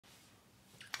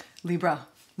Libra,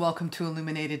 welcome to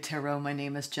Illuminated Tarot. My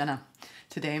name is Jenna.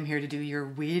 Today I'm here to do your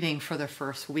reading for the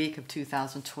first week of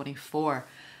 2024.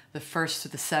 The 1st to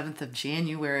the 7th of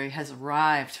January has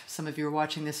arrived. Some of you are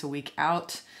watching this a week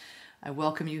out. I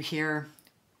welcome you here.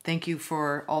 Thank you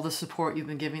for all the support you've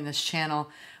been giving this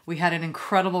channel. We had an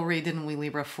incredible read, didn't we,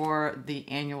 Libra, for the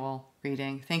annual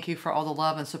reading. Thank you for all the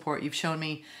love and support you've shown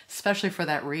me, especially for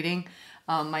that reading.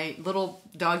 My little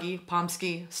doggy,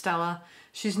 Pomsky, Stella,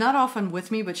 she's not often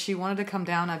with me, but she wanted to come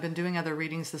down. I've been doing other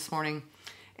readings this morning,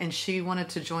 and she wanted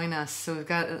to join us. So we've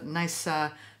got a nice,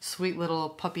 sweet little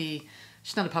puppy.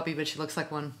 She's not a puppy, but she looks like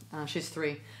one. She's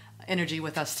 3. Energy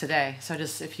with us today. So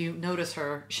just, if you notice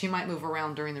her, she might move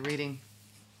around during the reading.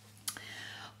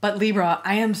 But Libra,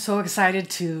 I am so excited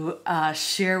to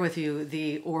share with you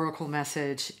the Oracle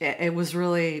message. It was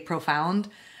really profound.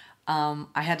 I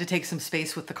had to take some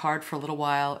space with the card for a little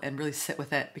while and really sit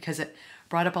with it because it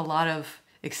brought up a lot of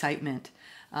excitement.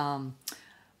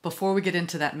 Before we get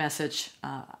into that message,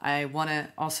 I want to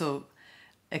also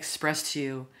express to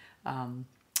you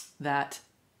that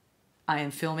I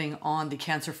am filming on the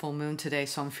Cancer full moon today,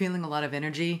 so I'm feeling a lot of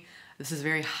energy. This is a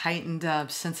very heightened,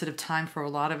 sensitive time for a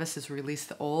lot of us as we release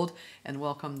the old and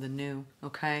welcome the new,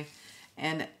 okay?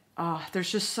 And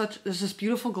there's this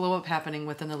beautiful glow up happening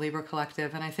within the Libra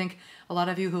collective. And I think a lot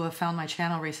of you who have found my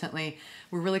channel recently,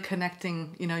 we're really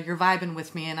connecting, you know, you're vibing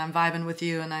with me and I'm vibing with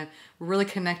you, and we're really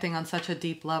connecting on such a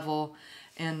deep level.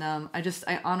 And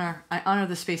I honor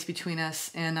the space between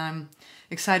us, and I'm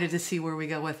excited to see where we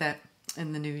go with it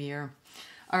in the new year.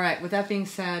 All right, with that being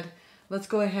said, let's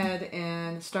go ahead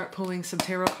and start pulling some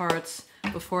tarot cards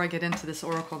before I get into this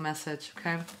Oracle message,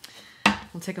 okay?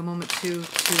 We'll take a moment to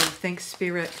thank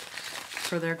Spirit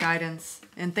for their guidance.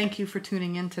 And thank you for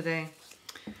tuning in today.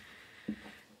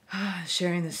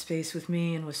 Sharing this space with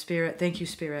me and with Spirit. Thank you,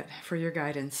 Spirit, for your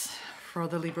guidance for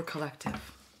the Libra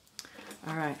collective.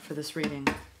 All right, for this reading.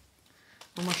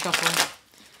 One more shuffle.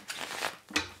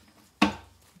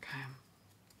 Okay.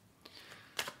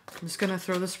 I'm just going to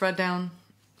throw the spread down,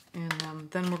 and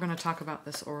then we're going to talk about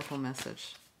this Oracle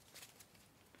message.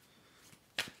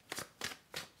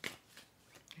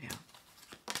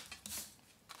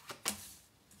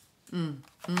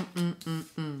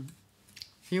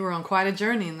 You were on quite a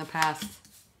journey in the past.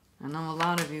 I know a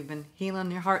lot of you have been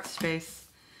healing your heart space.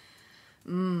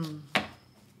 A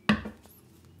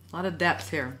lot of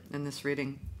depth here in this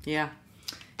reading. Yeah,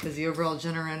 because the overall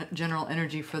general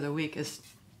energy for the week is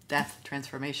death,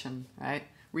 transformation, right?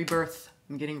 Rebirth.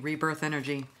 I'm getting rebirth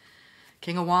energy.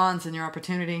 King of Wands in your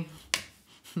opportunity.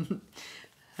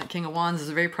 That King of Wands is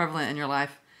very prevalent in your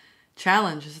life.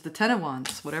 Challenge is the 10 of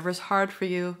Wands. Whatever is hard for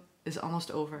you is almost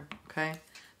over, okay?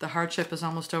 The hardship is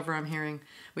almost over, I'm hearing.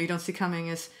 What you don't see coming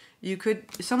is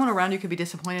someone around you could be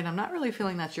disappointed. I'm not really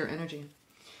feeling that's your energy.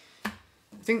 I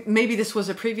think maybe this was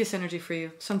a previous energy for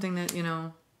you. Something that, you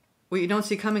know, what you don't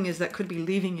see coming is that could be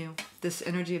leaving you. This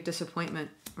energy of disappointment,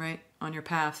 right, on your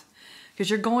path. Because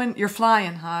you're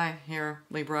flying high here,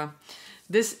 Libra.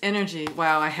 This energy,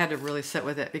 wow, I had to really sit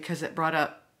with it because it brought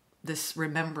up this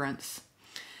remembrance.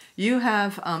 You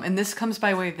have, and this comes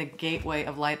by way of the Gateway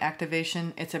of Light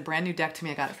activation. It's a brand new deck to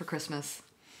me. I got it for Christmas.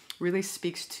 Really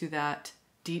speaks to that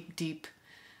deep, deep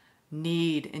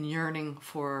need and yearning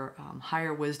for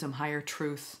higher wisdom, higher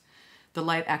truth. The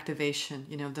light activation,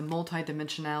 you know, the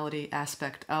multidimensionality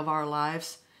aspect of our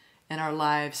lives, and our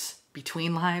lives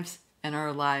between lives, and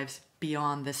our lives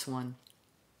beyond this one.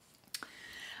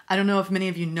 I don't know if many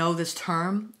of you know this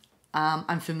term.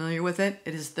 I'm familiar with it.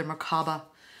 It is the Merkaba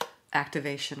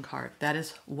activation card. That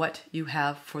is what you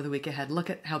have for the week ahead. Look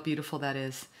at how beautiful that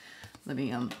is. Let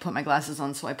me put my glasses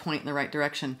on so I point in the right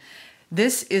direction.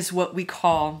 This is what we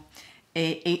call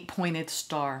a 8-pointed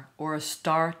star, or a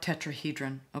star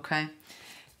tetrahedron, okay?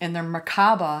 And the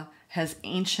Merkaba has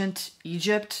ancient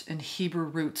Egypt and Hebrew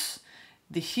roots.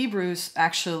 The Hebrews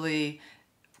actually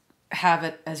have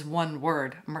it as one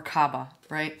word, Merkaba,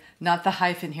 right? Not the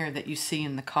hyphen here that you see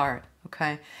in the card,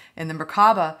 okay? And the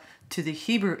Merkaba, to the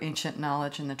Hebrew ancient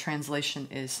knowledge, and the translation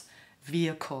is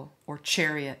vehicle or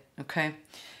chariot, okay?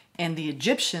 And the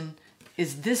Egyptian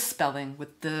is this spelling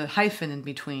with the hyphen in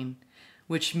between,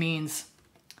 which means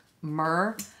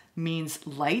Mer means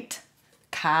light,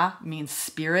 Ka means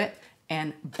spirit,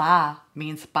 and Ba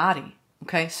means body,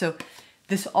 okay? So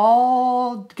this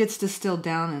all gets distilled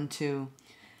down into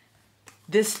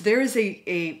this. There is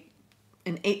an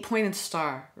 8-pointed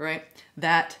star, right?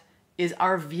 That is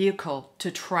our vehicle to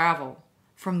travel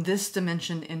from this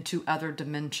dimension into other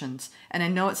dimensions. And I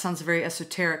know it sounds very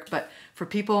esoteric, but for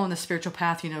people on the spiritual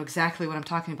path, you know exactly what I'm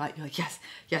talking about. You're like, yes,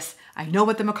 yes, I know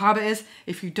what the Merkaba is.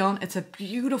 If you don't, it's a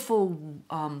beautiful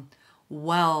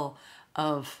well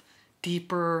of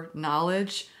deeper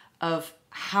knowledge of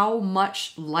how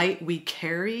much light we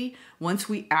carry once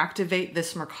we activate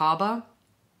this Merkaba.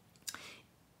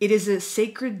 It is a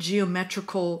sacred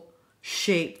geometrical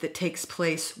shape that takes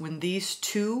place when these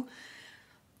two,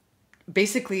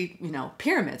 basically,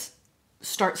 pyramids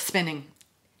start spinning.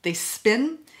 They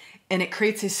spin and it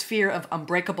creates a sphere of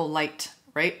unbreakable light,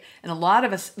 right? And a lot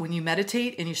of us, when you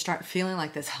meditate and you start feeling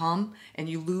like this hum and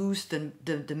you lose the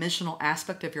dimensional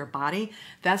aspect of your body,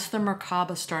 that's the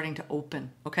Merkaba starting to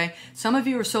open, okay? Some of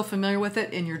you are so familiar with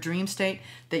it in your dream state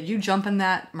that you jump in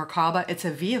that Merkaba. It's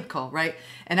a vehicle, right?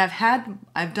 And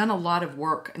I've done a lot of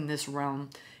work in this realm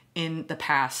in the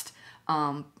past.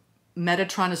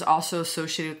 Metatron is also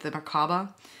associated with the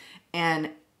Merkaba, and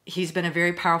he's been a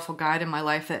very powerful guide in my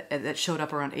life that showed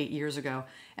up around 8 years ago.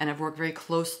 And I've worked very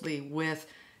closely with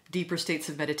deeper states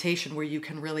of meditation where you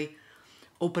can really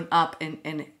open up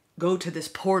and go to this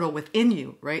portal within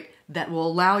you, right? That will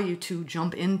allow you to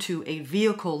jump into a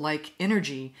vehicle-like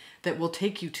energy that will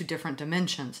take you to different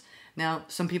dimensions. Now,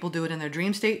 some people do it in their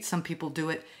dream state. Some people do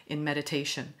it in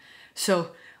meditation.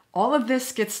 So all of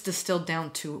this gets distilled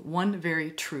down to one very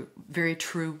true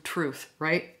truth,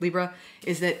 right, Libra,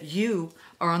 is that you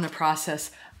are on the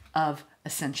process of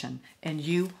ascension, and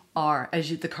you are,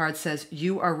 the card says,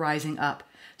 you are rising up.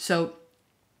 So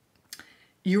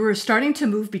you are starting to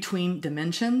move between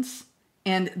dimensions,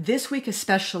 and this week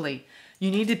especially,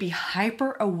 you need to be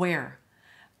hyper aware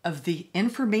of the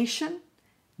information,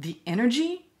 the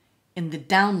energy, and the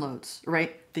downloads,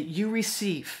 right, that you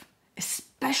receive,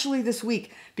 especially this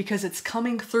week, because it's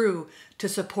coming through to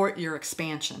support your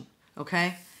expansion,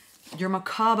 okay? Your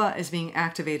Merkaba is being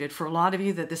activated. For a lot of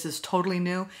you that this is totally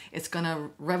new, it's going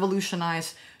to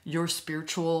revolutionize your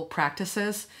spiritual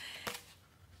practices.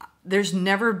 There's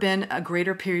never been a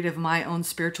greater period of my own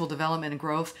spiritual development and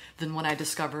growth than when I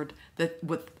discovered that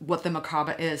what the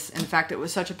Merkaba is. In fact, it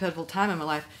was such a pivotal time in my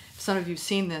life. Some of you have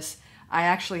seen this. I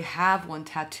actually have one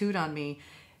tattooed on me.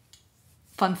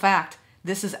 Fun fact,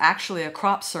 this is actually a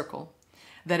crop circle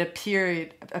that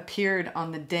appeared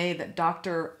on the day that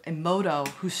Dr. Emoto,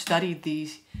 who studied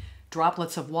these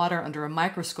droplets of water under a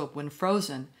microscope when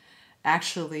frozen,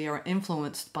 actually are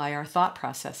influenced by our thought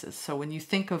processes. So when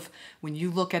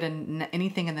you look at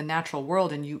anything in the natural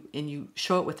world and you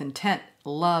show it with intent,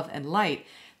 love, and light,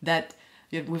 that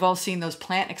we've all seen those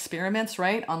plant experiments,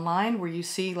 right, online, where you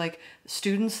see like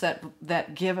students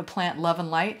that give a plant love and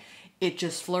light, it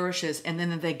just flourishes. And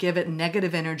then if they give it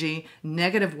negative energy,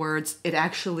 negative words, it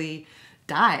actually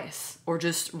dies or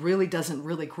just really doesn't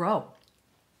really grow.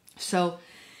 So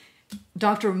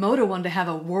Dr. Emoto wanted to have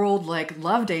a world like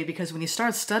love day because when he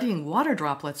started studying water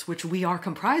droplets, which we are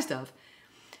comprised of,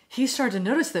 he started to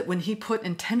notice that when he put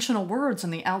intentional words on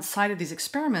the outside of these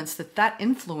experiments, that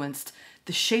influenced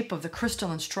the shape of the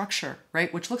crystalline structure,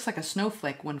 right? Which looks like a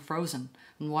snowflake when frozen,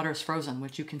 when water is frozen,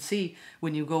 which you can see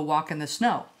when you go walk in the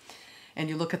snow. And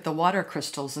you look at the water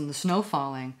crystals and the snow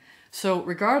falling. So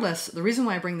regardless, the reason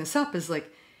why I bring this up is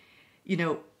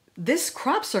this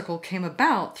crop circle came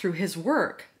about through his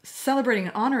work, celebrating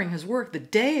and honoring his work. The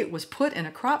day it was put in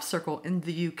a crop circle in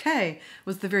the UK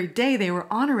was the very day they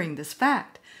were honoring this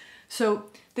fact. So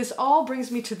this all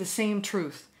brings me to the same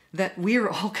truth, that we are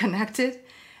all connected.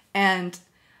 And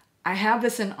I have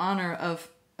this in honor of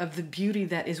the beauty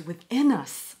that is within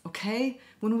us, okay?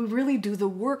 When we really do the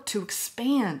work to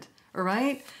expand. All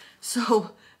right.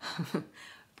 So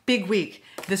big week.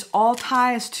 This all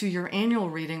ties to your annual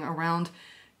reading around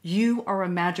you are a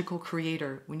magical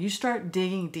creator. When you start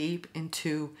digging deep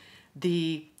into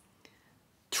the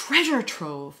treasure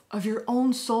trove of your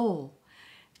own soul,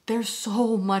 there's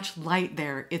so much light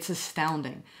there. It's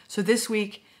astounding. So this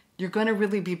week, you're going to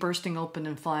really be bursting open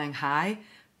and flying high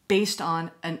based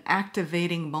on an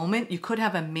activating moment. You could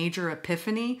have a major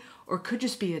epiphany, or it could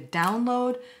just be a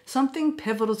download. Something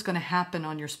pivotal is going to happen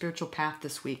on your spiritual path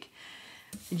this week.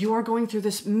 You are going through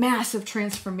this massive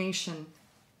transformation.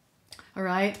 All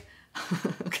right?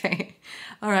 Okay.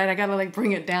 All right, I got to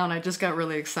bring it down. I just got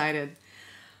really excited.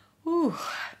 Ooh.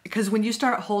 Because when you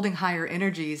start holding higher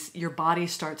energies, your body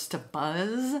starts to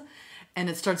buzz and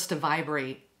it starts to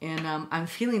vibrate. And I'm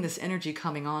feeling this energy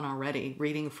coming on already,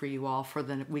 reading for you all for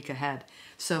the week ahead.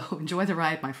 So enjoy the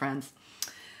ride, my friends.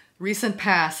 Recent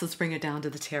past, let's bring it down to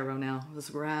the tarot now. This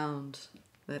ground,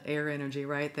 that air energy,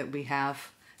 right, that we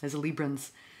have as Librans.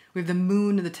 We have the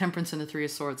moon, the temperance, and the three of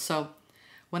swords. So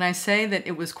when I say that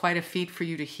it was quite a feat for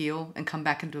you to heal and come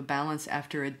back into a balance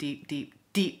after a deep, deep,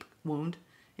 deep wound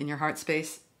in your heart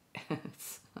space,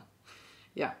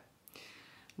 yeah.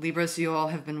 Libras, you all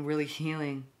have been really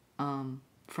healing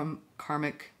from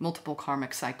multiple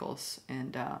karmic cycles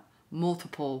and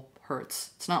multiple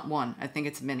hurts. It's not one. I think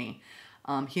it's many.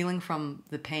 Healing from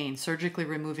the pain, surgically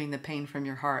removing the pain from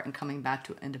your heart and coming back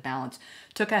into balance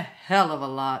took a hell of a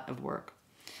lot of work.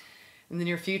 In the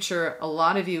near future, a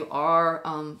lot of you are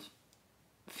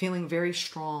feeling very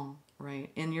strong, right,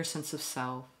 in your sense of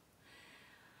self.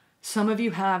 Some of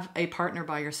you have a partner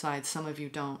by your side. Some of you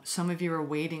don't. Some of you are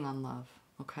waiting on love,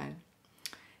 okay?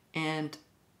 And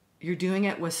you're doing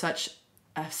it with such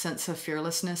a sense of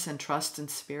fearlessness and trust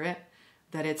and spirit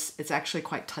that it's actually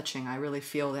quite touching. I really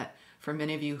feel that for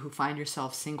many of you who find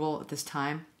yourself single at this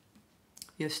time,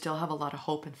 you still have a lot of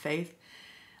hope and faith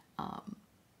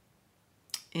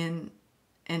in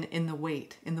the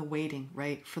waiting,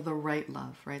 right, for the right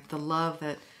love, right, the love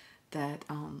that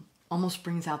almost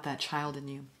brings out that child in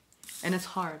you. And it's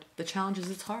hard. The challenge is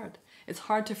it's hard. It's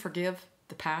hard to forgive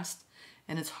the past,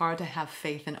 and it's hard to have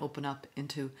faith and open up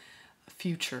into a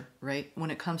future, right,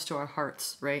 when it comes to our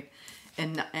hearts, right,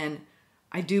 and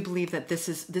I do believe that this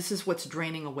is what's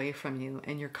draining away from you,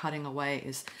 and you're cutting away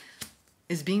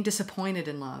is being disappointed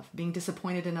in love, being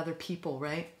disappointed in other people,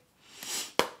 right?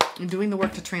 And doing the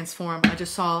work to transform. I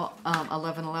just saw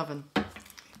 1111.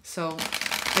 So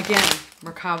again,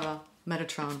 Merkaba,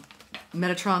 Metatron.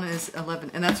 Metatron is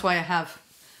 11, and that's why I have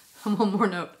one more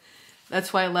note.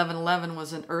 That's why 1111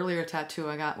 was an earlier tattoo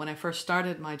I got when I first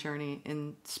started my journey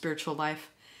in spiritual life,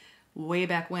 way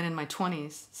back when in my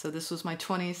 20s. So this was my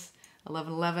 20s.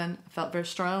 1111 felt very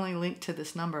strongly linked to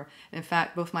this number. In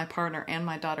fact, both my partner and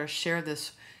my daughter share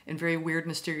this in very weird,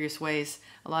 mysterious ways.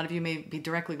 A lot of you may be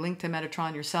directly linked to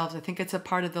Metatron yourselves. I think it's a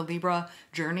part of the Libra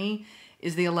journey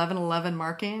is the 1111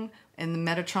 marking and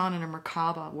the Metatron and a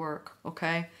Merkaba work,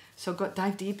 okay? So go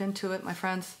dive deep into it, my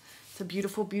friends. It's a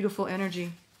beautiful, beautiful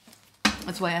energy.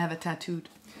 That's why I have it tattooed.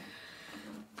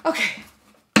 Okay,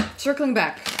 circling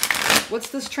back.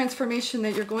 What's this transformation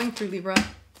that you're going through, Libra?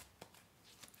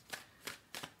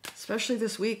 Especially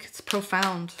this week, it's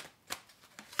profound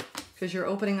because you're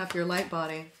opening up your light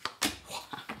body.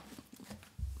 Wow.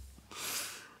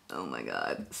 Oh my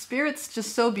God. Spirit's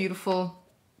just so beautiful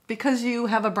because you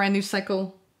have a brand new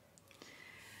cycle.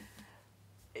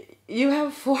 You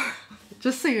have 4,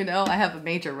 just so you know, I have a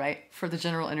major, right, for the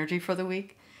general energy for the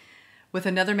week with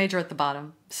another major at the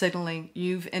bottom, signaling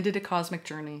you've ended a cosmic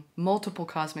journey, multiple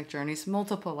cosmic journeys,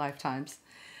 multiple lifetimes.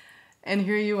 And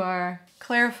here you are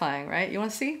clarifying, right? You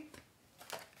want to see?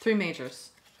 3 majors.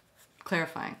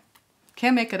 Clarifying.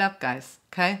 Can't make it up, guys.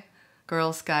 Okay?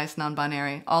 Girls, guys,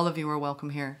 non-binary. All of you are welcome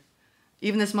here.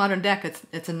 Even this modern deck,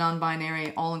 it's a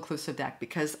non-binary, all-inclusive deck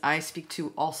because I speak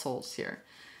to all souls here.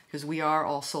 Because we are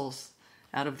all souls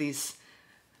out of these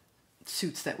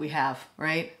suits that we have,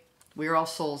 right? We are all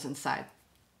souls inside.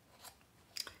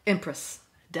 Empress,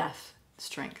 death,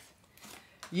 strength.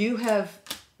 You have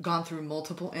gone through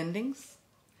multiple endings,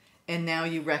 and now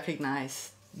you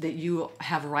recognize that you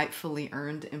have rightfully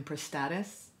earned Empress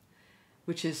status,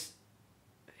 which is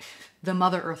the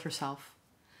Mother Earth herself.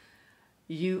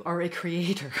 You are a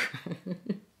creator.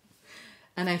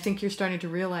 And I think you're starting to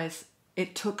realize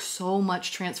it took so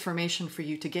much transformation for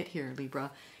you to get here,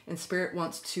 Libra. And Spirit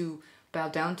wants to bow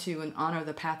down to you and honor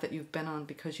the path that you've been on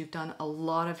because you've done a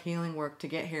lot of healing work to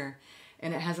get here.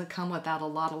 And it hasn't come without a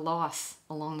lot of loss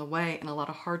along the way and a lot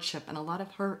of hardship and a lot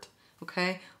of hurt.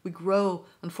 Okay? We grow,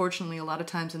 unfortunately, a lot of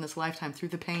times in this lifetime through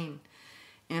the pain.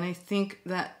 And I think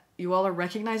that you all are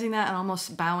recognizing that and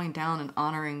almost bowing down and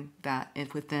honoring that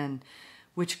within,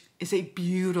 which is a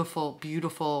beautiful,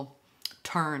 beautiful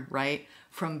turn, right?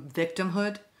 From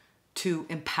victimhood to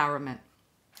empowerment,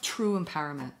 true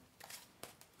empowerment.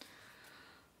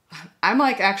 I'm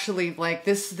like, actually, like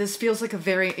this feels like a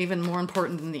very, even more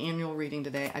important than the annual reading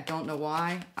today. I don't know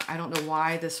why. I don't know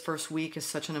why this first week is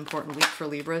such an important week for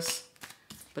Libras,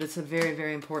 but it's a very,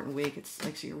 very important week. It's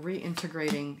like you're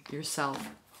reintegrating yourself.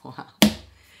 Wow.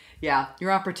 Yeah,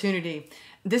 your opportunity.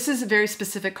 This is a very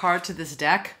specific card to this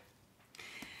deck.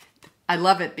 I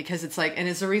love it because it's like, and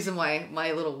it's the reason why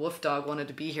my little wolf dog wanted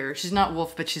to be here. She's not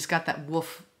wolf, but she's got that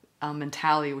wolf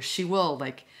mentality where she will,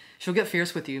 like, she'll get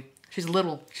fierce with you. She's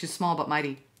little, she's small, but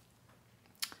mighty.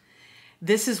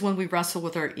 This is when we wrestle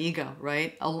with our ego,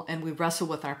 right? And we wrestle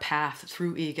with our path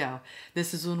through ego.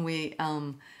 This is when we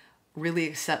really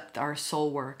accept our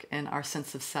soul work and our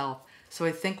sense of self. So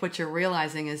I think what you're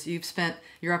realizing is you've spent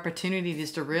your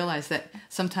opportunities to realize that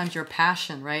sometimes your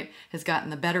passion, right, has gotten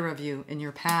the better of you in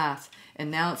your past. And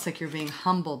now it's like you're being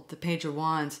humbled, the Page of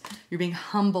Wands. You're being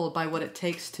humbled by what it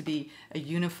takes to be a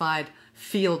unified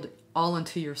field all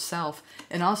into yourself,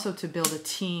 and also to build a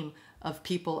team of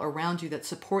people around you that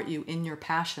support you in your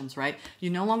passions, right? You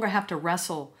no longer have to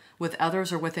wrestle with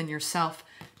others or within yourself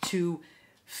to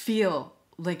feel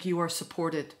like you are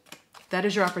supported That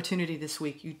is your opportunity this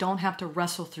week. You don't have to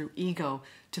wrestle through ego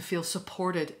to feel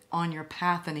supported on your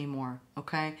path anymore,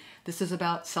 okay? This is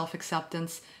about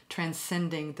self-acceptance,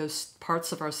 transcending those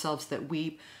parts of ourselves that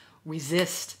we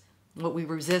resist. What we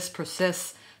resist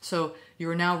persists. So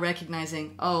you're now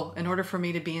recognizing, oh, in order for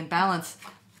me to be in balance,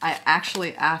 I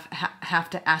actually have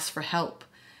to ask for help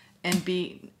and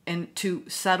to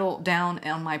settle down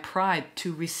on my pride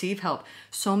to receive help.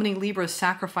 So many Libras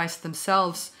sacrifice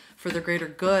themselves for the greater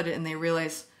good, and they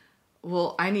realize,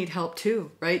 well, I need help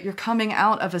too, right? You're coming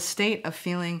out of a state of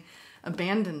feeling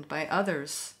abandoned by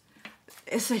others.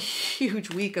 It's a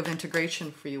huge week of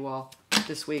integration for you all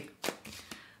this week.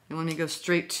 And let me go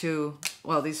straight to,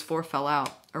 well, these 4 fell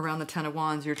out. Around the 10 of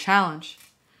Wands, your challenge.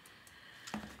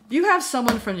 You have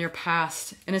someone from your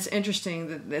past, and it's interesting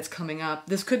that it's coming up.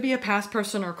 This could be a past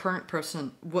person or current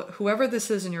person. Whoever this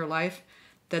is in your life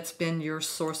that's been your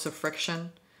source of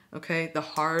friction, okay? The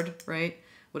hard, right?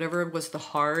 Whatever was the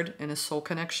hard in a soul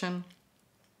connection,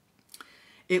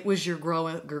 it was your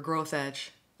growth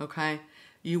edge, okay?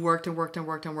 You worked and worked and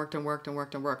worked and worked and worked and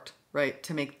worked and worked, right?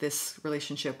 To make this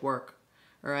relationship work,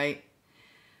 all right?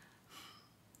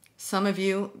 Some of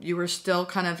you were still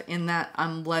kind of in that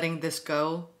I'm letting this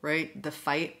go, right? The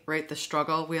fight, right? The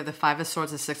struggle. We have the 5 of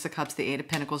Swords, the 6 of Cups, the 8 of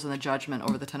Pentacles, and the Judgment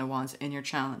over the 10 of Wands in your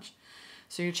challenge.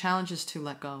 So your challenge is to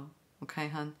let go, okay,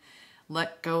 hun?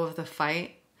 Let go of the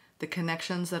fight. The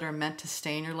connections that are meant to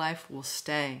stay in your life will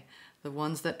stay. The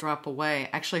ones that drop away.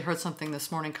 I actually heard something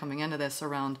this morning coming into this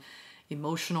around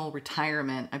emotional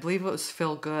retirement. I believe it was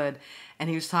Phil Good, and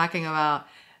he was talking about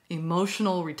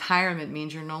emotional retirement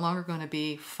means you're no longer going to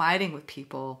be fighting with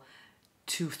people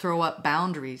to throw up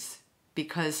boundaries,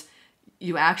 because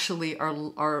you actually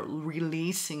are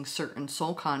releasing certain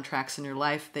soul contracts in your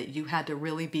life that you had to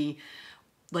really be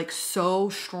like so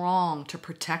strong to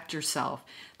protect yourself,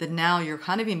 that now you're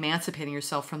kind of emancipating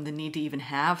yourself from the need to even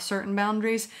have certain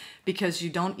boundaries, because you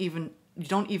don't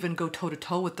even go toe to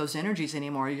toe with those energies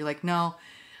anymore. You're like, no,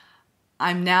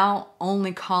 I'm now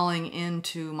only calling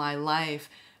into my life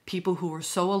people who are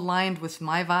so aligned with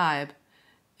my vibe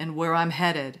and where I'm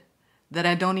headed that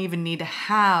I don't even need to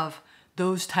have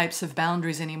those types of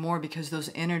boundaries anymore, because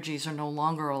those energies are no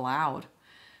longer allowed.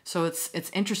 So it's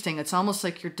interesting. It's almost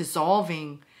like you're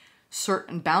dissolving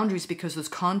certain boundaries because those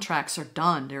contracts are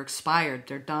done. They're expired.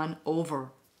 They're done,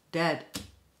 over, dead,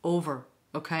 over,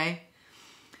 okay?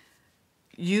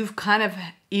 You've kind of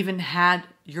even had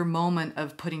your moment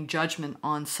of putting judgment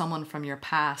on someone from your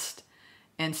past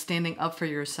and standing up for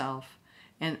yourself,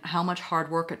 and how much hard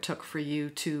work it took for you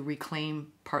to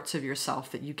reclaim parts of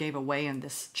yourself that you gave away in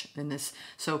this.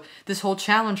 So this whole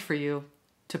challenge for you,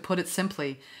 to put it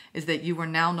simply, is that you are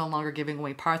now no longer giving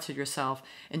away parts of yourself,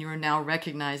 and you are now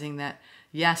recognizing that,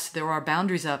 yes, there are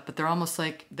boundaries up, but they're almost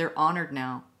like they're honored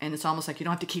now, and it's almost like you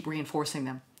don't have to keep reinforcing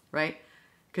them, right?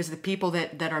 Because the people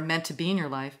that are meant to be in your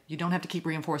life, you don't have to keep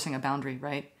reinforcing a boundary,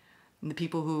 right? And the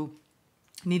people who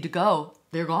need to go,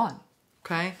 they're gone.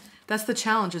 Okay, that's the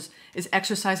challenge, is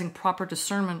exercising proper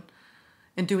discernment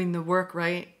and doing the work,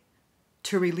 right,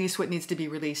 to release what needs to be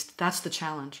released. That's the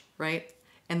challenge, right?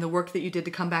 And the work that you did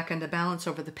to come back into balance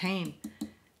over the pain,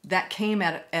 that came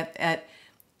at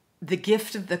the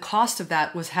gift of the cost of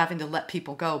that was having to let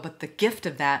people go. But the gift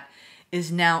of that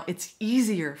is now it's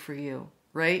easier for you,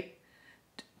 right,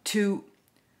 to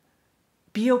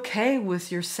be okay with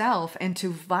yourself and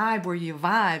to vibe where you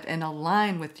vibe and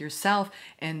align with yourself,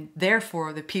 and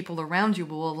therefore the people around you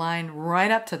will align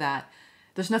right up to that.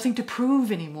 There's nothing to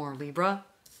prove anymore, Libra,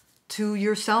 to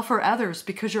yourself or others,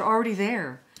 because you're already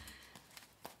there.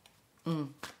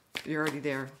 You're already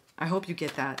there. I hope you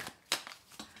get that.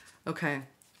 Okay,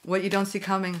 what you don't see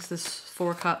coming is this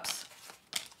 4 Cups.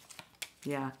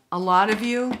 Yeah, a lot of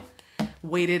you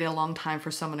waited a long time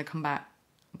for someone to come back,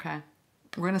 okay?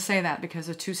 We're going to say that because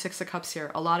of 2 6 of Cups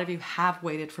here. A lot of you have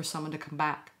waited for someone to come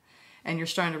back. And you're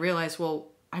starting to realize, well,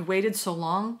 I waited so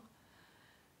long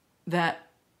that,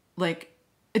 like,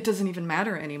 it doesn't even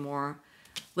matter anymore.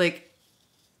 Like,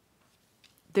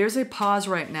 there's a pause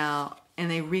right now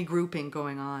and a regrouping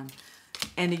going on.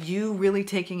 And you really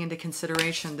taking into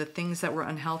consideration the things that were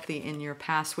unhealthy in your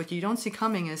past. What you don't see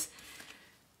coming is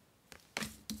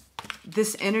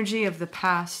this energy of the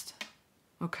past,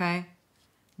 okay,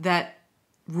 that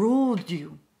ruled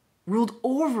you, ruled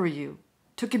over you,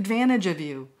 took advantage of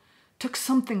you, took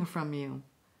something from you.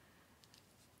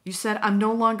 You said, I'm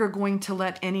no longer going to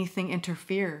let anything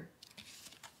interfere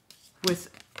with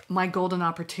my golden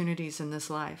opportunities in this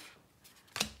life.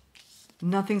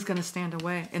 Nothing's going to stand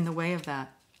in the way of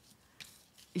that.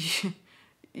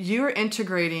 You're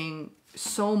integrating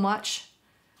so much,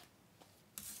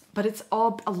 but it's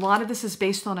all, a lot of this is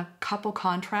based on a couple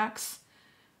contracts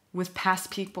with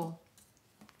past people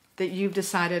that you've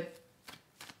decided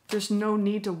there's no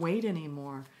need to wait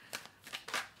anymore.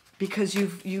 Because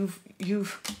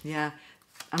yeah,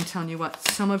 I'm telling you what,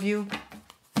 some of you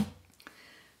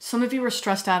are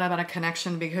stressed out about a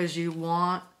connection because you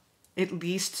want at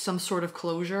least some sort of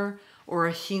closure or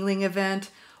a healing event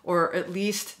or at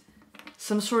least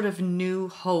some sort of new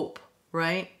hope,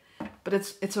 right? But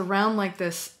it's around like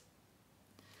this.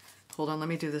 Hold on, let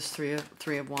me do this three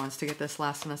of wands to get this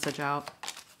last message out.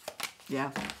 Yeah.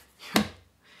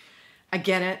 I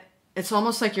get it. It's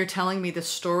almost like you're telling me the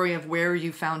story of where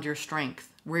you found your strength,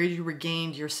 where you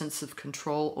regained your sense of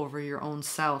control over your own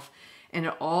self. And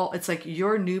it's like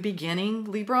your new beginning,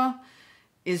 Libra,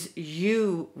 is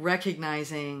you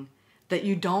recognizing that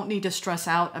you don't need to stress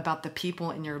out about the people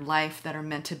in your life that are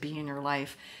meant to be in your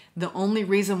life. The only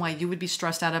reason why you would be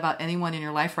stressed out about anyone in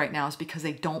your life right now is because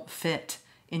they don't fit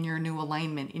in your new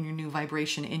alignment, in your new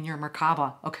vibration, in your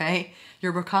Merkaba, okay?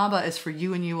 Your Merkaba is for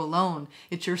you and you alone.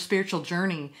 It's your spiritual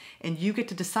journey, and you get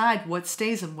to decide what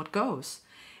stays and what goes.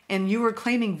 And you are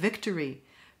claiming victory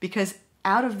because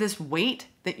out of this wait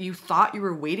that you thought you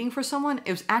were waiting for someone,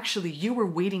 it was actually you were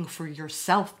waiting for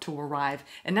yourself to arrive.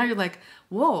 And now you're like,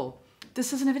 whoa,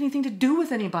 this doesn't have anything to do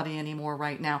with anybody anymore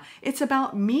right now. It's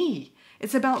about me.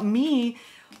 It's about me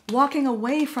walking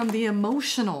away from the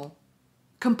emotional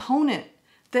component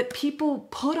that people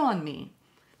put on me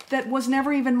that was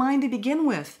never even mine to begin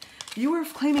with. You are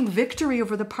claiming victory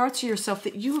over the parts of yourself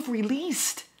that you have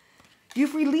released.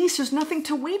 You've released. There's nothing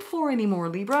to wait for anymore,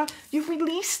 Libra. You've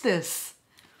released this.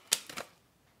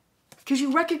 Because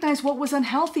you recognize what was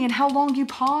unhealthy and how long you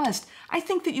paused. I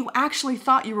think that you actually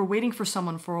thought you were waiting for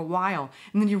someone for a while.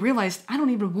 And then you realized, I don't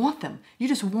even want them. You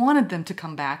just wanted them to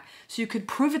come back so you could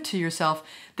prove it to yourself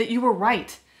that you were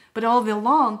right. But all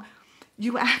along,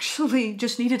 you actually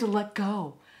just needed to let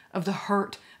go of the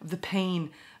hurt, of the pain,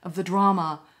 of the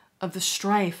drama, of the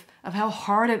strife, of how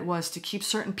hard it was to keep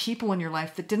certain people in your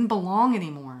life that didn't belong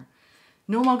anymore.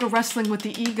 No longer wrestling with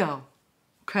the ego.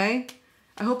 Okay?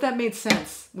 I hope that made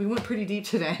sense. We went pretty deep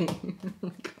today. Oh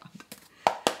my God.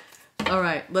 All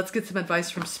right, let's get some advice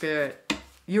from Spirit.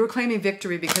 You are claiming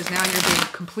victory because now you're being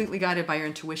completely guided by your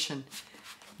intuition.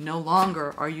 No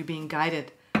longer are you being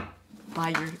guided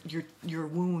by your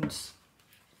wounds.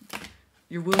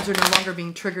 Your wounds are no longer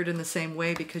being triggered in the same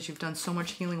way because you've done so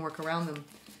much healing work around them.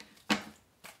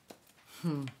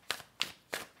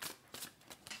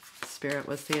 Spirit,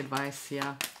 what's the advice?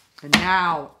 Yeah. And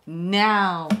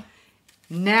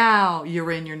now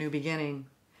you're in your new beginning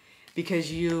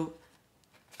because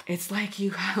it's like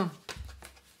you had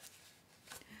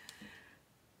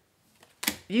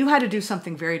to do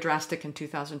something very drastic in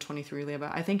 2023, Libra.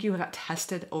 I think you got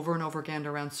tested over and over again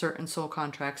around certain soul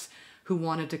contracts who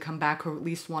wanted to come back or at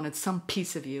least wanted some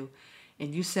piece of you.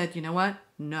 And you said, you know what?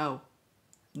 No.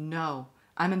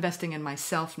 I'm investing in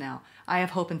myself now. I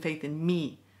have hope and faith in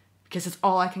me because it's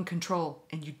all I can control.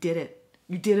 And you did it.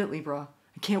 You did it, Libra.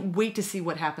 I can't wait to see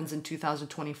what happens in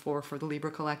 2024 for the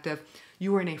Libra Collective.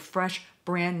 You are in a fresh,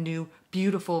 brand new,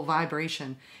 beautiful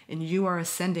vibration. And you are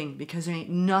ascending because there ain't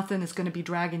nothing that's going to be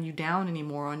dragging you down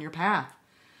anymore on your path.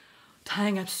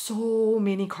 Tying up so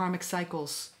many karmic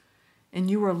cycles. And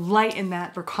you are lighting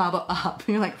that Merkaba up.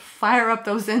 You're like, fire up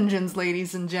those engines,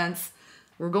 ladies and gents.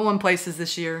 We're going places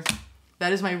this year.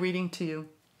 That is my reading to you.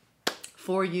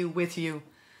 For you, with you.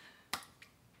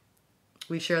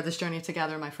 We share this journey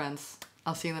together, my friends.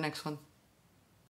 I'll see you in the next one.